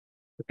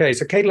Okay,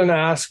 so Caitlin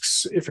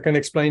asks if I can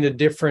explain the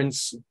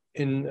difference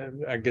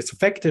in, I guess,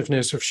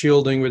 effectiveness of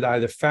shielding with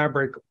either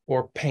fabric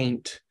or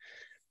paint.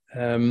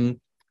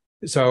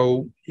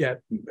 So yeah,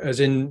 as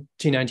in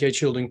T98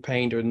 shielding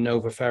paint or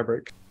Nova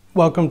fabric.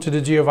 Welcome to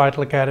the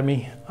GeoVITAL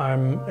Academy.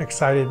 I'm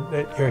excited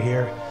that you're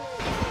here.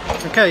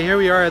 Okay, here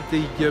we are at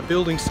the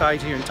building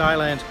site here in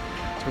Thailand.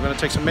 So we're going to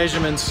take some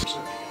measurements.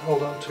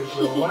 Hold on to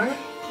the wire.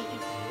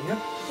 Yep.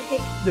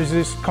 There's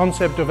this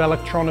concept of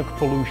electronic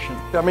pollution.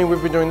 I mean,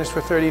 we've been doing this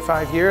for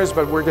 35 years,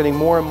 but we're getting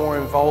more and more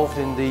involved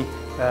in the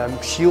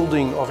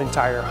shielding of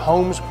entire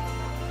homes.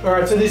 All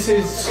right, so this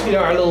is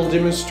our little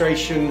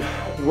demonstration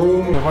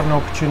room. What an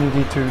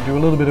opportunity to do a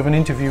little bit of an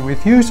interview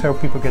with you, so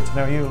people get to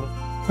know you.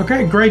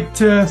 Okay, great.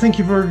 Thank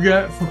you for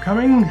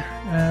coming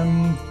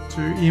to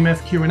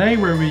EMFQ&A,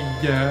 where we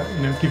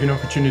give you an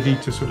opportunity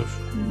to sort of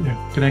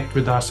connect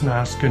with us and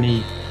ask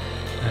any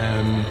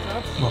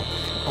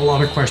a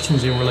lot of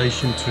questions in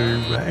relation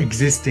to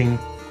existing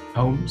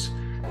homes.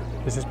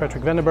 This is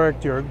Patrick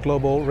Vandenberg, your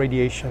global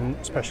radiation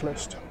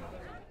specialist.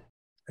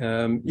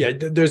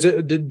 There's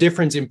a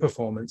difference in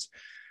performance.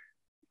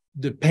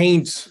 The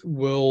paint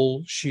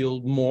will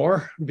shield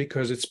more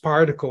because its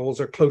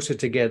particles are closer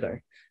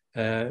together.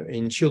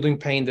 In shielding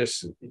paint,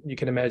 you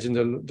can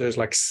imagine there's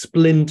like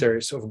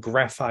splinters of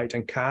graphite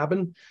and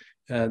carbon.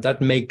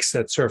 That makes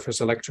that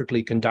surface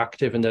electrically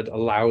conductive, and that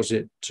allows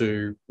it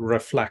to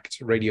reflect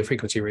radio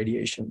frequency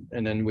radiation.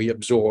 And then we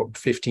absorb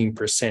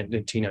 15%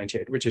 in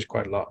T98, which is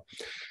quite a lot.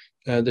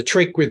 The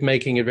trick with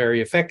making it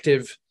very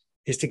effective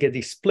is to get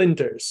these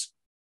splinters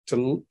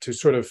to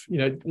sort of,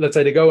 let's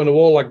say they go on the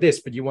wall like this,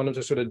 but you want them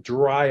to sort of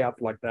dry up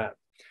like that.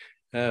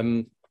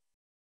 And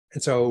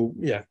so,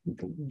 yeah,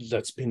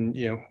 that's been,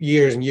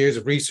 years and years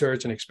of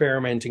research and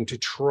experimenting to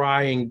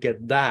try and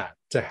get that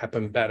to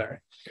happen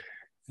better.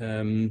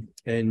 I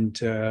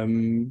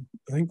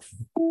think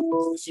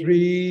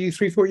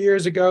 4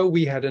 years ago,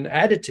 we had an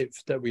additive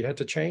that we had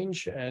to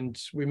change,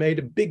 and we made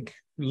a big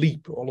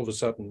leap all of a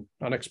sudden,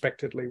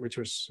 unexpectedly, which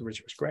was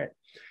great.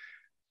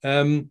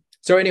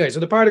 So anyway, so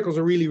the particles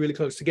are really, really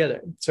close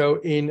together. So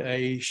in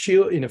a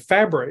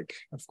fabric,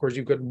 of course,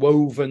 you've got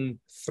woven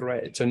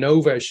thread. So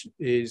Nova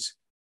is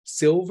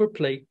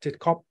silver-plated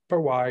copper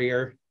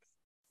wire,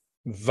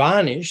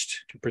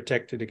 varnished to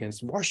protect it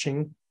against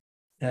washing,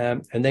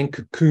 and then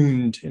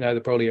cocooned in either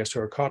polyester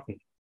or cotton.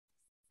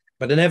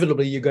 But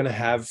inevitably, you're going to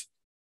have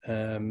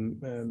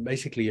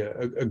basically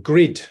a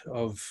grid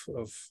of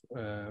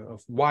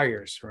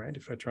wires, right?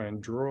 If I try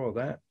and draw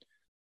that,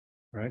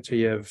 right? So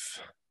you have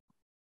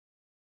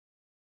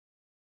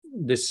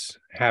this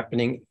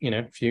happening.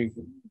 If you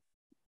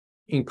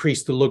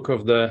increase the look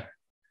of the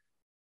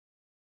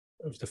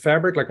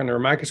fabric, like under a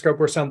microscope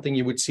or something,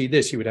 you would see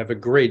this. You would have a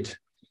grid,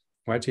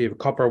 right? So you have a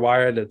copper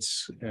wire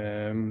that's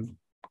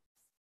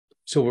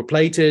silver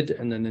plated,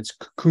 and then it's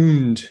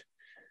cocooned,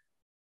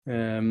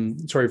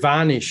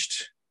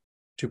 varnished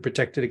to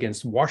protect it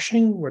against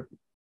washing, what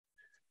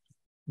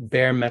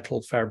bare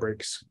metal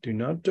fabrics do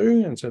not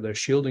do. And so their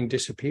shielding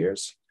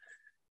disappears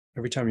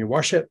every time you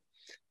wash it,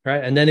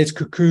 right? And then it's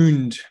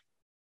cocooned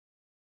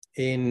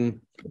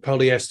in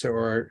polyester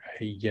or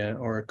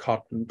a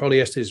cotton.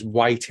 Polyester is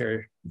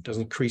whiter,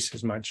 doesn't crease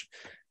as much.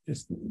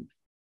 It's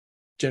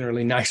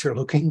generally nicer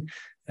looking.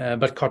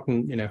 But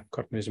cotton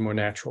is a more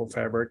natural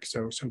fabric,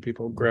 so some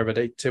people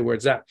gravitate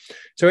towards that.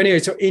 So anyway,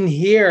 so in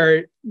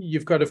here,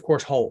 you've got, of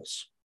course,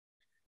 holes.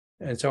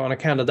 And so on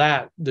account of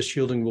that, the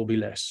shielding will be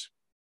less.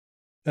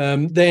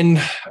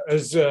 Then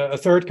as a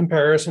third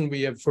comparison,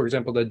 we have, for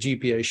example, the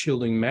GPA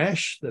shielding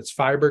mesh. That's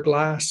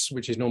fiberglass,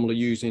 which is normally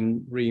used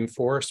in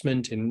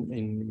reinforcement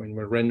when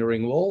we're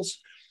rendering walls.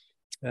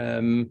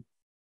 There,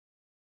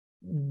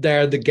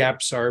 the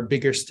gaps are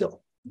bigger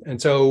still.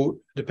 And so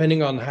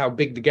depending on how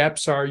big the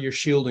gaps are, your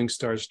shielding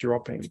starts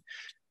dropping.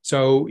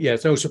 So yeah,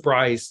 it's no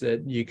surprise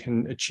that you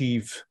can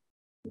achieve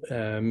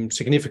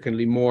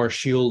significantly more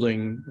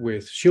shielding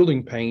with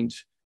shielding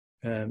paint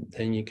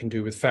than you can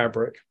do with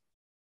fabric.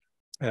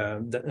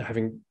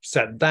 Having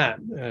said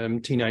that,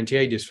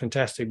 T98 is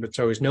fantastic, but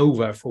so is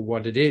Nova for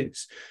what it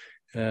is.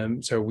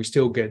 So we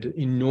still get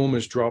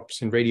enormous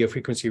drops in radio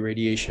frequency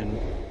radiation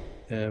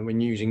when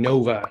using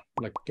Nova,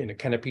 like in a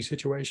canopy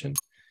situation.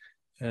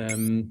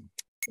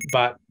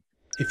 But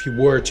if you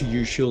were to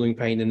use shielding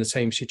paint in the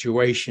same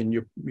situation,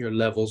 your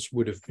levels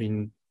would have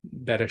been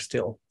better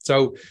still.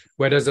 So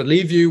where does that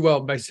leave you?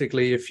 Well,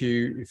 basically, if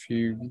you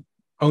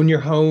own your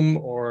home,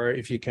 or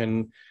if you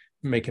can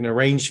make an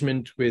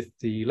arrangement with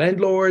the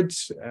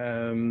landlords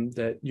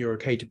that you're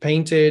okay to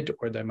paint it,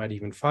 or they might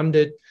even fund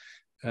it.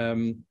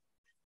 If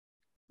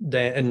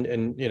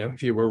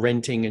you were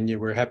renting and you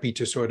were happy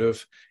to sort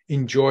of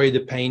enjoy the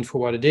paint for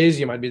what it is,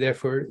 you might be there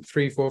for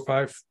 3, 4,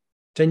 5,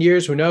 10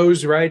 years, who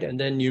knows, right? And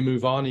then you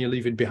move on and you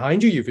leave it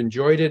behind you. You've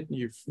enjoyed it.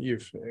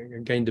 You've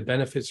gained the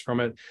benefits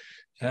from it.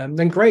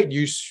 Then great,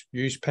 use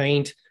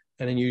paint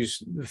and then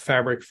use the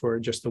fabric for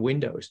just the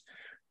windows.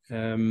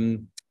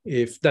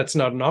 If that's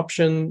not an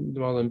option,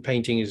 well, then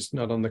painting is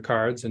not on the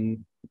cards,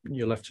 and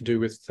you'll have to do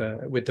with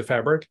the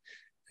fabric.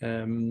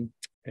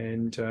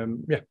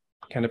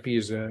 Canopy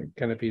is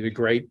a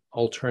great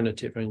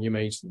alternative, and you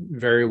may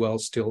very well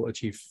still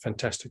achieve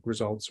fantastic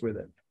results with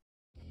it.